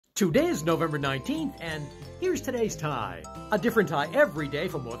Today is November 19th, and here's today's tie. A different tie every day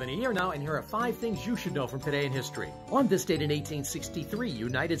for more than a year now, and here are 5 things you should know from today in history. On this date in 1863,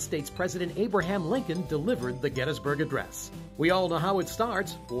 United States President Abraham Lincoln delivered the Gettysburg Address. We all know how it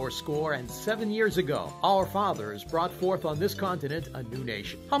starts. 7 years ago, our fathers brought forth on this continent a new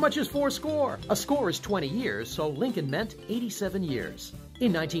nation. How much is 4 A score is 20 years, so Lincoln meant 87 years.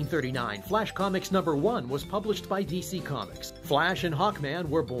 In 1939, Flash Comics #1 was published by DC Comics. Flash and Hawkman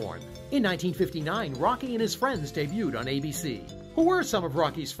were born. In 1959, Rocky and His Friends debuted on ABC. Who were some of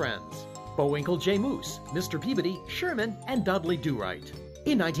Rocky's friends? Bullwinkle J. Moose, Mr. Peabody, Sherman, and Dudley Do-Right.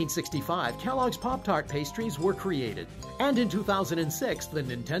 In 1965, Kellogg's Pop-Tart pastries were created. And in 2006, the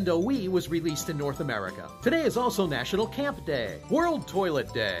Nintendo Wii was released in North America. Today is also National Camp Day, World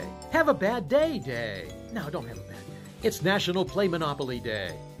Toilet Day, Have a Bad Day Day. No, don't have a bad day. It's National Play Monopoly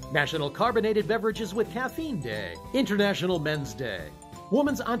Day, National Carbonated Beverages with Caffeine Day, International Men's Day,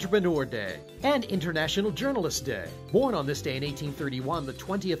 Women's Entrepreneur Day, and International Journalist Day. Born on this day in 1831, the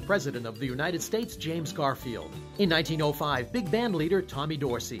 20th President of the United States, James Garfield. In 1905, big band leader Tommy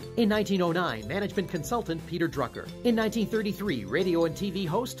Dorsey. In 1909, management consultant Peter Drucker. In 1933, radio and TV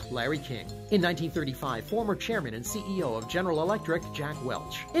host Larry King. In 1935, former chairman and CEO of General Electric, Jack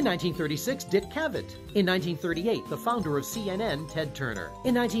Welch. In 1936, Dick Cavett. In 1938, the founder of CNN, Ted Turner.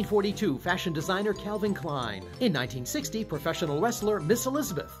 In 1942, fashion designer Calvin Klein. In 1960, professional wrestler Miss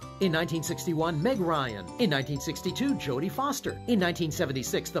Elizabeth. In 1961, Meg Ryan. In 1962, Jodie Foster. In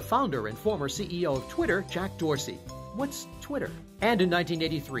 1976, the founder and former CEO of Twitter, Jack Dorsey. What's Twitter? And in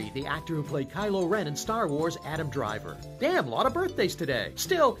 1983, the actor who played Kylo Ren in Star Wars, Adam Driver. Damn, a lot of birthdays today.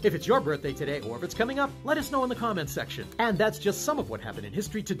 Still, if it's your birthday today or if it's coming up, let us know in the comments section. And that's just some of what happened in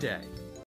history today.